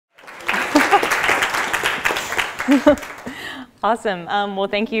Awesome. Well,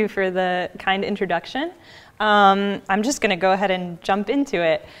 thank you for the kind introduction. I'm just going to go ahead and jump into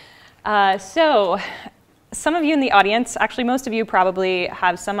it. So some of you in the audience, actually most of you probably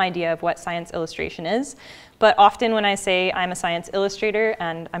have some idea of what science illustration is. But often when I say I'm a science illustrator,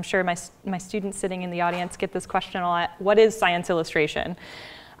 and I'm sure my students sitting in the audience get this question a lot, what is science illustration?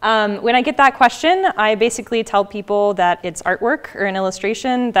 When I get that question, I basically tell people that it's artwork or an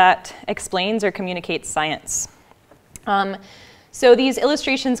illustration that explains or communicates science. So these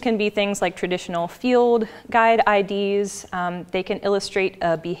illustrations can be things like traditional field guide IDs. They can illustrate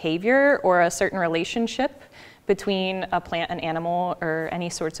a behavior or a certain relationship between a plant and animal or any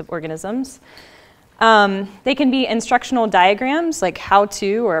sorts of organisms. They can be instructional diagrams like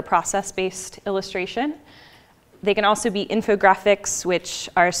how-to or a process-based illustration. They can also be infographics, which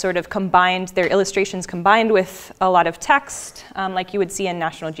are sort of combined, they're illustrations combined with a lot of text, like you would see in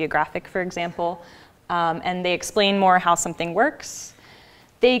National Geographic, for example. And they explain more how something works.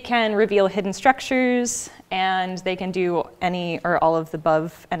 They can reveal hidden structures, and they can do any or all of the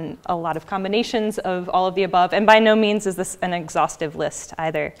above, and a lot of combinations of all of the above. And by no means is this an exhaustive list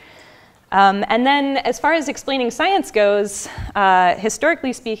either. And then as far as explaining science goes,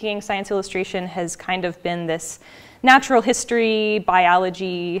 historically speaking, science illustration has kind of been this natural history,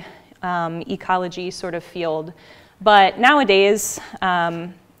 biology, ecology sort of field. But nowadays,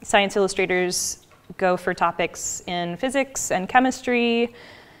 science illustrators go for topics in physics and chemistry,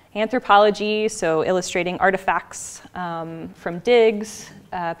 anthropology, so illustrating artifacts from digs,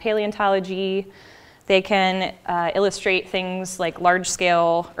 paleontology. They can illustrate things like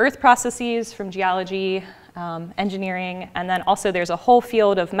large-scale earth processes from geology, engineering, and then also there's a whole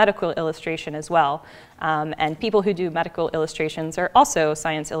field of medical illustration as well. And people who do medical illustrations are also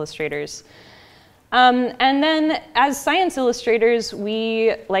science illustrators. And then as science illustrators,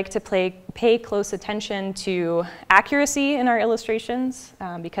 we like to pay close attention to accuracy in our illustrations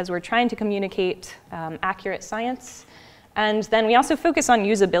because we're trying to communicate accurate science. And then we also focus on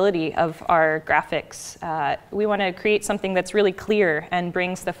usability of our graphics. We want to create something that's really clear and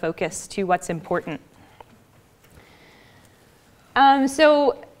brings the focus to what's important.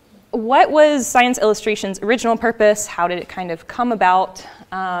 So what was science illustration's original purpose? How did it kind of come about?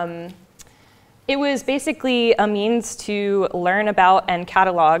 It was basically a means to learn about and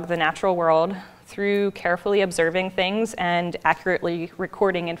catalog the natural world through carefully observing things and accurately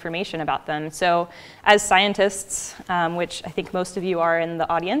recording information about them. So as scientists, which I think most of you are in the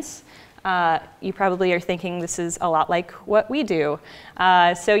audience, you probably are thinking this is a lot like what we do.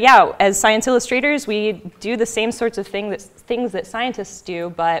 So yeah, as science illustrators, we do the same sorts of things that scientists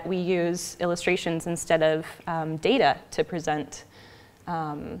do, but we use illustrations instead of data to present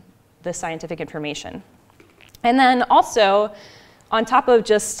the scientific information. And then also, on top of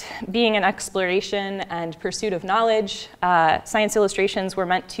just being an exploration and pursuit of knowledge, science illustrations were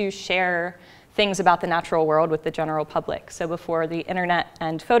meant to share things about the natural world with the general public. So before the internet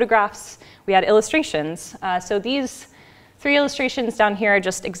and photographs, we had illustrations. So these three illustrations down here are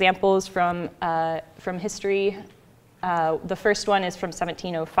just examples from history. The first one is from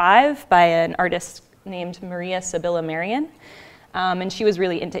 1705 by an artist named Maria Sibylla Merian. And she was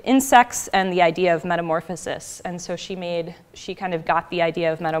really into insects and the idea of metamorphosis. And so she kind of got the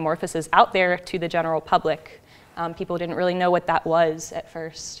idea of metamorphosis out there to the general public. People didn't really know what that was at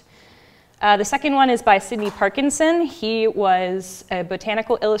first. The second one is by Sidney Parkinson. He was a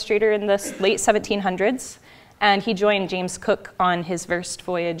botanical illustrator in the late 1700s. And he joined James Cook on his first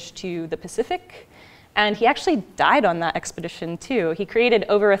voyage to the Pacific. And he actually died on that expedition too. He created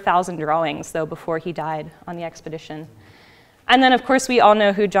over 1,000 drawings, though, before he died on the expedition. And then, of course, we all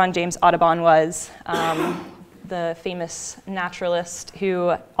know who John James Audubon was, the famous naturalist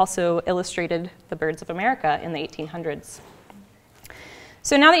who also illustrated the birds of America in the 1800s.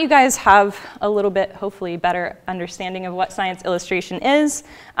 So now that you guys have a little bit, hopefully, better understanding of what science illustration is,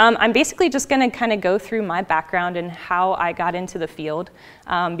 I'm basically just going to kind of go through my background and how I got into the field,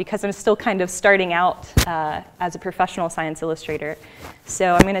 because I'm still kind of starting out as a professional science illustrator.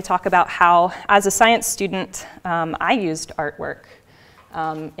 So I'm going to talk about how, as a science student, I used artwork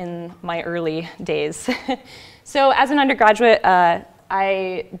in my early days. So as an undergraduate,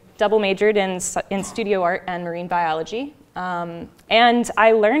 I double majored in studio art and marine biology. And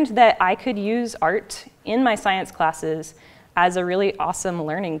I learned that I could use art in my science classes as a really awesome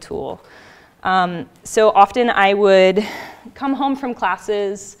learning tool. So often I would come home from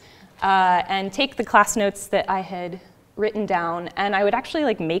classes and take the class notes that I had written down, and I would actually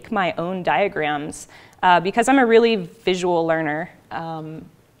like make my own diagrams because I'm a really visual learner.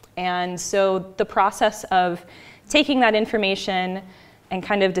 And so the process of taking that information, and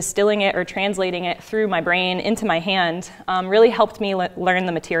kind of distilling it or translating it through my brain into my hand really helped me learn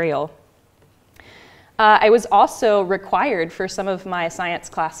the material. I was also required for some of my science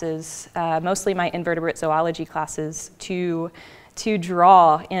classes, mostly my invertebrate zoology classes, to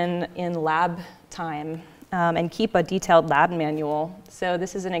draw in lab time and keep a detailed lab manual. So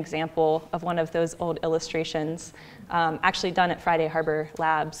this is an example of one of those old illustrations, actually done at Friday Harbor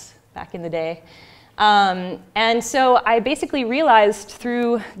Labs back in the day. And so I basically realized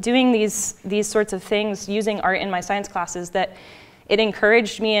through doing these sorts of things, using art in my science classes, that it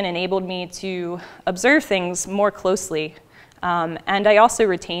encouraged me and enabled me to observe things more closely. And I also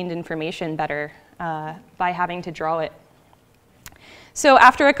retained information better by having to draw it. So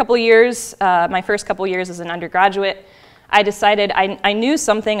after a couple years, my first couple years as an undergraduate, I decided I knew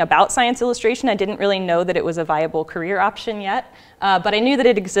something about science illustration. I didn't really know that it was a viable career option yet, but I knew that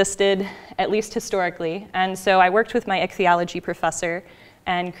it existed, at least historically. And so I worked with my ichthyology professor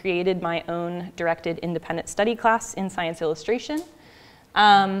and created my own directed independent study class in science illustration.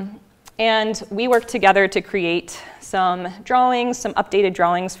 And we worked together to create some drawings, some updated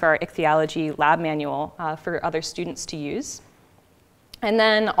drawings for our ichthyology lab manual for other students to use. And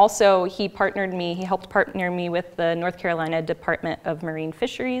then also he helped partner me with the North Carolina Department of Marine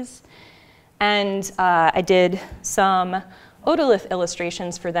Fisheries. And I did some otolith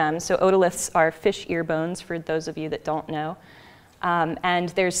illustrations for them. So otoliths are fish ear bones, for those of you that don't know. And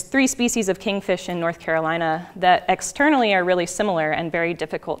there's 3 species of kingfish in North Carolina that externally are really similar and very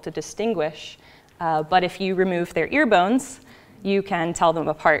difficult to distinguish. But if you remove their ear bones, you can tell them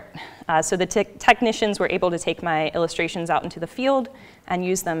apart. So the technicians were able to take my illustrations out into the field and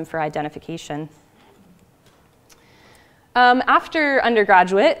use them for identification. After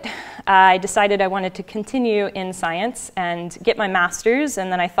undergraduate, I decided I wanted to continue in science and get my master's,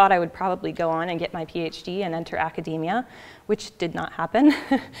 and then I thought I would probably go on and get my PhD and enter academia, which did not happen.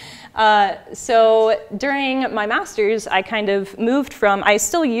 So during my master's, I kind of moved from, I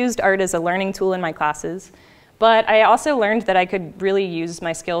still used art as a learning tool in my classes, but I also learned that I could really use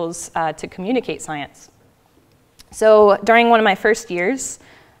my skills to communicate science. So during one of my first years,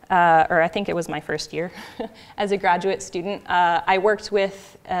 or I think it was my first year as a graduate student, I worked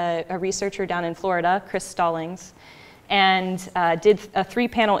with a researcher down in Florida, Chris Stallings, and did a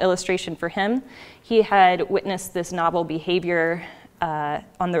 3-panel illustration for him. He had witnessed this novel behavior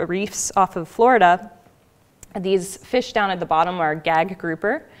on the reefs off of Florida. These fish down at the bottom are gag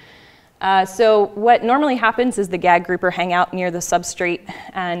grouper. So what normally happens is the gag grouper hang out near the substrate,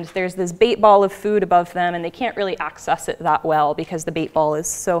 and there's this bait ball of food above them, and they can't really access it that well because the bait ball is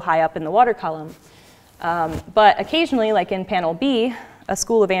so high up in the water column. But occasionally, like in panel B, a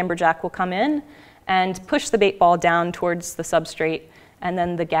school of amberjack will come in and push the bait ball down towards the substrate, and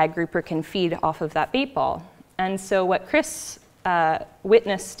then the gag grouper can feed off of that bait ball. And so what Chris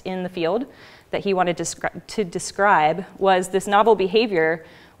witnessed in the field that he wanted to describe was this novel behavior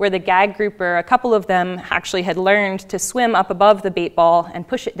where the gag grouper, a couple of them actually had learned to swim up above the bait ball and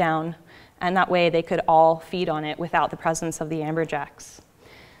push it down, and that way they could all feed on it without the presence of the amberjacks.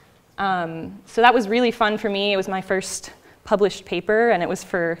 So that was really fun for me. It was my first published paper, and it was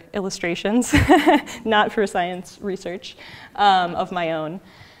for illustrations, not for science research of my own.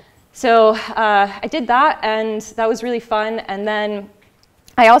 So I did that, and that was really fun. And then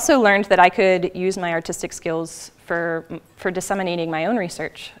I also learned that I could use my artistic skills for disseminating my own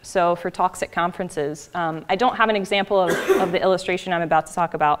research. So for talks at conferences, I don't have an example of the illustration I'm about to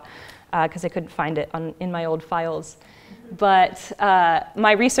talk about because I couldn't find it in my old files. But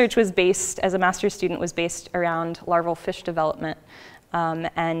my research was based, as a master's student, was based around larval fish development.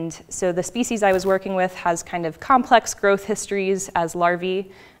 And so the species I was working with has kind of complex growth histories as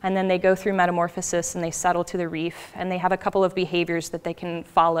larvae, and then they go through metamorphosis and they settle to the reef, and they have a couple of behaviors that they can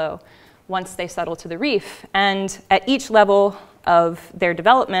follow once they settle to the reef. And at each level of their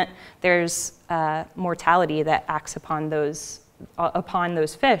development, there's mortality that acts upon those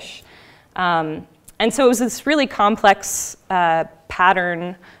fish. And so it was this really complex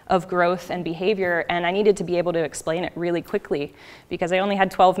pattern of growth and behavior, and I needed to be able to explain it really quickly because I only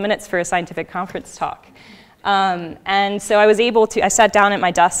had 12 minutes for a scientific conference talk. And so I sat down at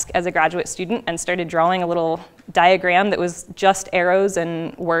my desk as a graduate student and started drawing a little diagram that was just arrows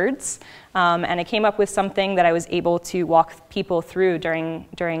and words. And I came up with something that I was able to walk people through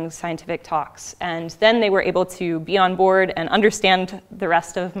during scientific talks. And then they were able to be on board and understand the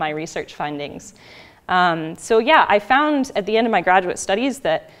rest of my research findings. So yeah, I found at the end of my graduate studies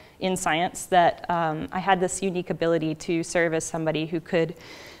that in science that I had this unique ability to serve as somebody who could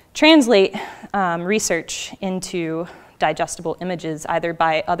translate research into digestible images, either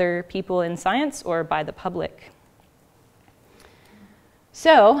by other people in science or by the public.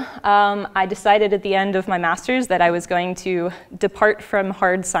 So I decided at the end of my master's that I was going to depart from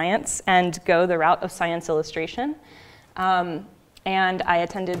hard science and go the route of science illustration. And I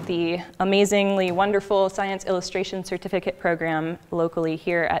attended the amazingly wonderful Science Illustration Certificate program locally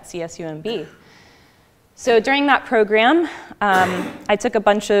here at CSUMB. So during that program, I took a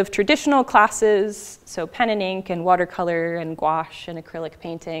bunch of traditional classes, so pen and ink and watercolor and gouache and acrylic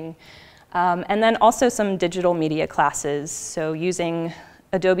painting, and then also some digital media classes, so using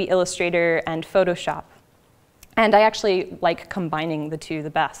Adobe Illustrator and Photoshop. And I actually like combining the two the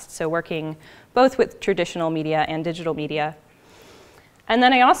best, so working both with traditional media and digital media. And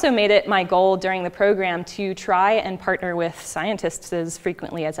then I also made it my goal during the program to try and partner with scientists as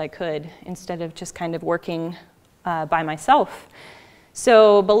frequently as I could, instead of just kind of working by myself.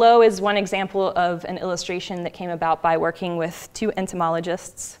 So below is one example of an illustration that came about by working with two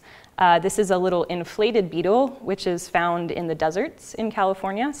entomologists. This is a little inflated beetle, which is found in the deserts in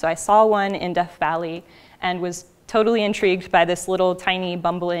California. So I saw one in Death Valley and was totally intrigued by this little tiny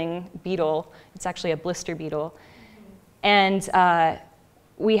bumbling beetle. It's actually a blister beetle. And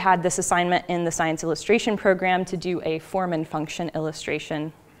we had this assignment in the science illustration program to do a form and function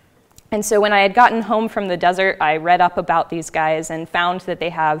illustration. And so when I had gotten home from the desert, I read up about these guys and found that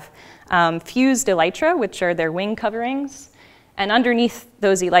they have fused elytra, which are their wing coverings. And underneath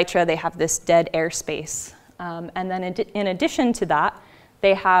those elytra, they have this dead airspace. And then in addition to that,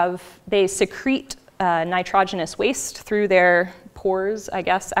 they secrete nitrogenous waste through their pores, I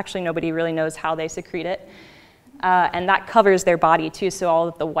guess. Actually, nobody really knows how they secrete it. And that covers their body too, so all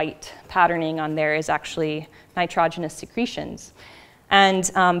of the white patterning on there is actually nitrogenous secretions.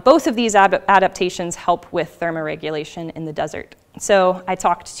 And both of these adaptations help with thermoregulation in the desert. So I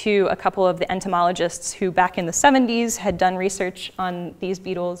talked to a couple of the entomologists who back in the 70s had done research on these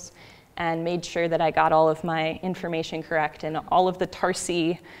beetles and made sure that I got all of my information correct, and all of the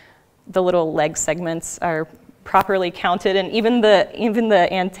tarsi, the little leg segments, are properly counted, and even the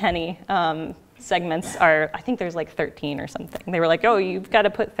antennae segments are, I think there's like 13 or something. They were like, oh, you've got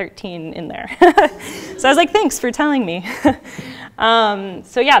to put 13 in there. So I was like, thanks for telling me.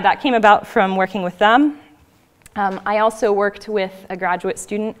 So yeah, that came about from working with them. I also worked with a graduate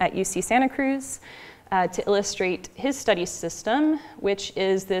student at UC Santa Cruz to illustrate his study system, which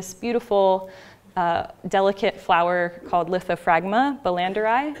is this beautiful, delicate flower called Lithophragma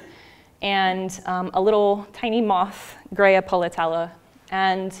belanderi, and a little tiny moth, Greya polytella.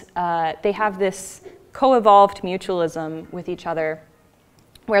 And they have this co-evolved mutualism with each other,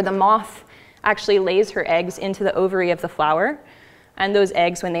 where the moth actually lays her eggs into the ovary of the flower. And those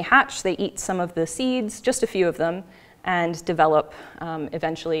eggs, when they hatch, they eat some of the seeds, just a few of them, and develop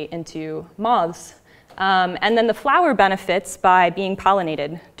eventually into moths. And then the flower benefits by being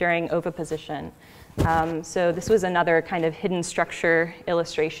pollinated during oviposition. So this was another kind of hidden structure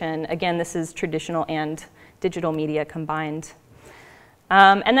illustration. Again, this is traditional and digital media combined.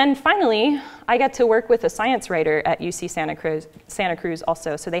 And then finally, I got to work with a science writer at UC Santa Cruz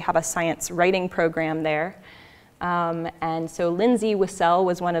also. So they have a science writing program there. And so Lindsay Wissell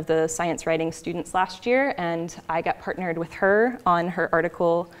was one of the science writing students last year, and I got partnered with her on her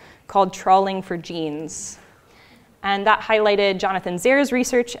article called Trawling for Genes. And that highlighted Jonathan Zare's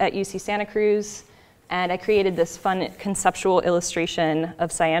research at UC Santa Cruz, and I created this fun conceptual illustration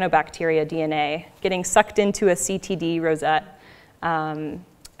of cyanobacteria DNA getting sucked into a CTD rosette.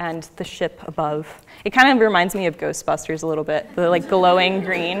 And the ship above. It kind of reminds me of Ghostbusters a little bit, the like glowing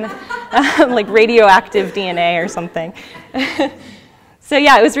green, like radioactive DNA or something. So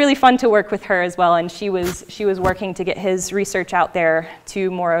yeah, it was really fun to work with her as well, and she was working to get his research out there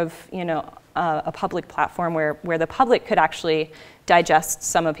to more of a public platform where the public could actually digest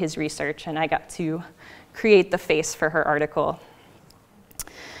some of his research, and I got to create the face for her article.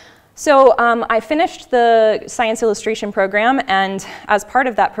 So I finished the science illustration program, and as part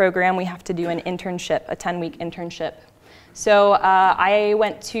of that program, we have to do an internship, a 10-week internship. So I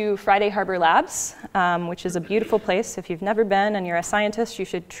went to Friday Harbor Labs, which is a beautiful place. If you've never been and you're a scientist, you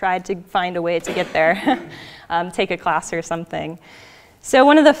should try to find a way to get there, take a class or something. So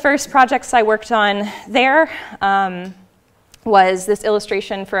one of the first projects I worked on there was this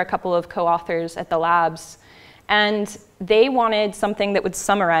illustration for a couple of co-authors at the labs. And they wanted something that would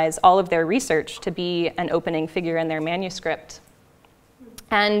summarize all of their research to be an opening figure in their manuscript.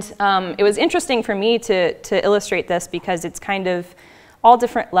 And it was interesting for me to illustrate this because it's kind of all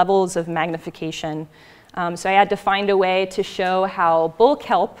different levels of magnification. So I had to find a way to show how bull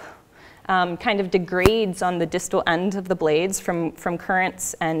kelp kind of degrades on the distal end of the blades from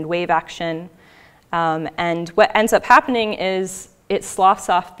currents and wave action. And what ends up happening is it sloughs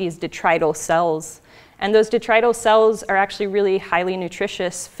off these detrital cells. And those detrital cells are actually really highly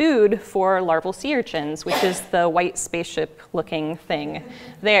nutritious food for larval sea urchins, which is the white spaceship-looking thing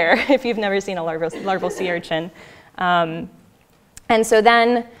there, if you've never seen a larval sea urchin. And so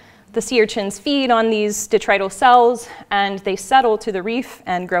then the sea urchins feed on these detrital cells, and they settle to the reef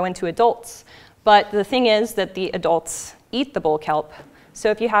and grow into adults. But the thing is that the adults eat the bull kelp. So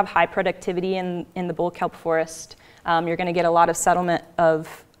if you have high productivity in the bull kelp forest, you're going to get a lot of settlement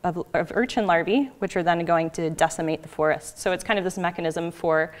of urchin larvae, which are then going to decimate the forest. So it's kind of this mechanism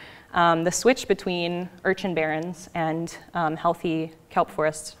for the switch between urchin barrens and healthy kelp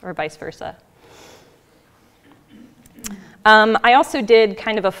forests, or vice versa. I also did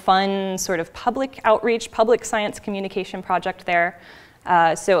kind of a fun sort of public outreach, public science communication project there.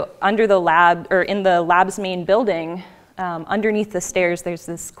 So under the lab, or in the lab's main building, underneath the stairs, there's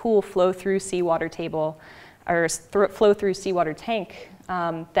this cool flow-through seawater table, or flow-through seawater tank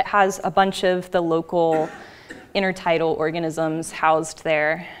that has a bunch of the local intertidal organisms housed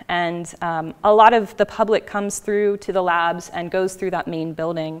there. And a lot of the public comes through to the labs and goes through that main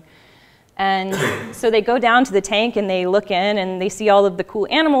building. And so they go down to the tank and they look in and they see all of the cool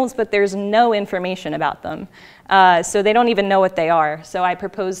animals, but there's no information about them. So they don't even know what they are. So I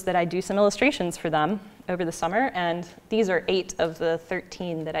proposed that I do some illustrations for them over the summer, and these are 8 of the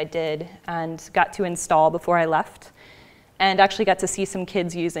 13 that I did and got to install before I left. And actually got to see some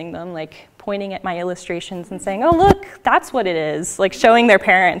kids using them, like pointing at my illustrations and saying, oh, look, that's what it is, like showing their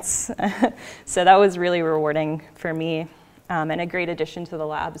parents. So that was really rewarding for me and a great addition to the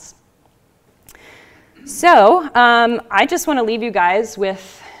labs. So I just want to leave you guys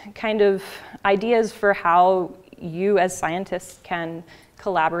with kind of ideas for how you as scientists can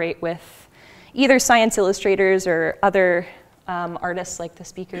collaborate with either science illustrators or other artists like the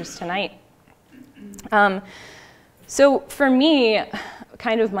speakers tonight. So for me,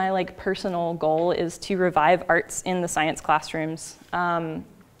 kind of my personal goal is to revive arts in the science classrooms.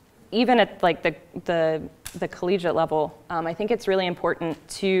 Even at the collegiate level, I think it's really important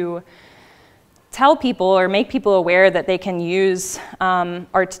to tell people or make people aware that they can use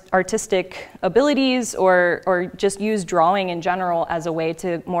artistic abilities or just use drawing in general as a way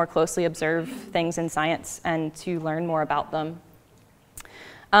to more closely observe things in science and to learn more about them.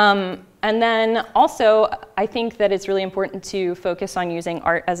 And then also, I think that it's really important to focus on using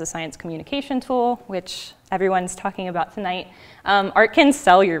art as a science communication tool, which everyone's talking about tonight. Art can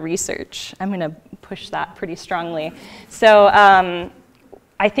sell your research. I'm going to push that pretty strongly. So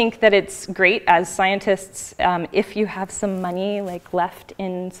I think that it's great as scientists, if you have some money left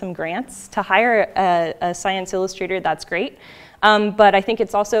in some grants, to hire a science illustrator, that's great. But I think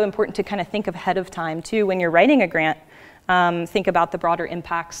it's also important to kind of think ahead of time too when you're writing a grant. Think about the broader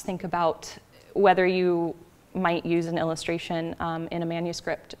impacts, think about whether you might use an illustration in a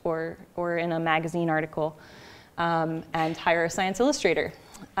manuscript or in a magazine article, and hire a science illustrator.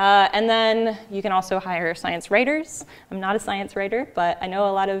 And then you can also hire science writers. I'm not a science writer, but I know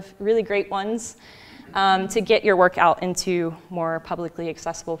a lot of really great ones to get your work out into more publicly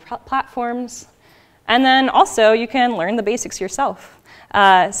accessible platforms. And then also you can learn the basics yourself.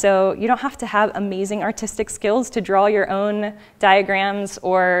 So you don't have to have amazing artistic skills to draw your own diagrams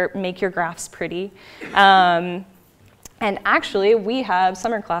or make your graphs pretty. And actually, we have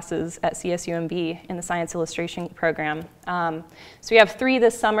summer classes at CSUMB in the Science Illustration program. So we have 3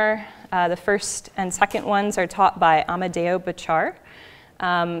 this summer. The first and second ones are taught by Amadeo Bachar.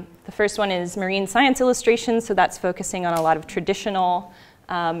 The first one is Marine Science Illustration, so that's focusing on a lot of traditional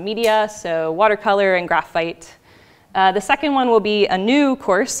media, so watercolor and graphite. The second one will be a new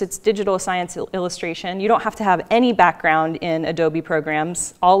course. It's Digital Science Illustration. You don't have to have any background in Adobe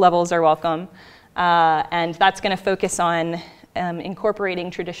programs. All levels are welcome. And that's going to focus on incorporating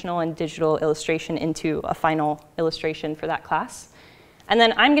traditional and digital illustration into a final illustration for that class. And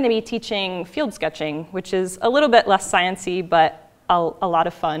then I'm going to be teaching field sketching, which is a little bit less sciencey, but a lot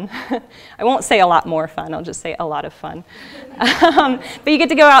of fun. I won't say a lot more fun, I'll just say a lot of fun. But you get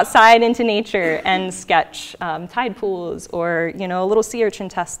to go outside into nature and sketch tide pools or a little sea urchin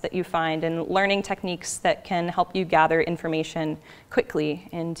test that you find, and learning techniques that can help you gather information quickly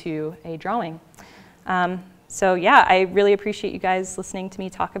into a drawing. So yeah, I really appreciate you guys listening to me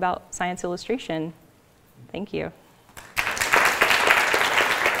talk about science illustration. Thank you.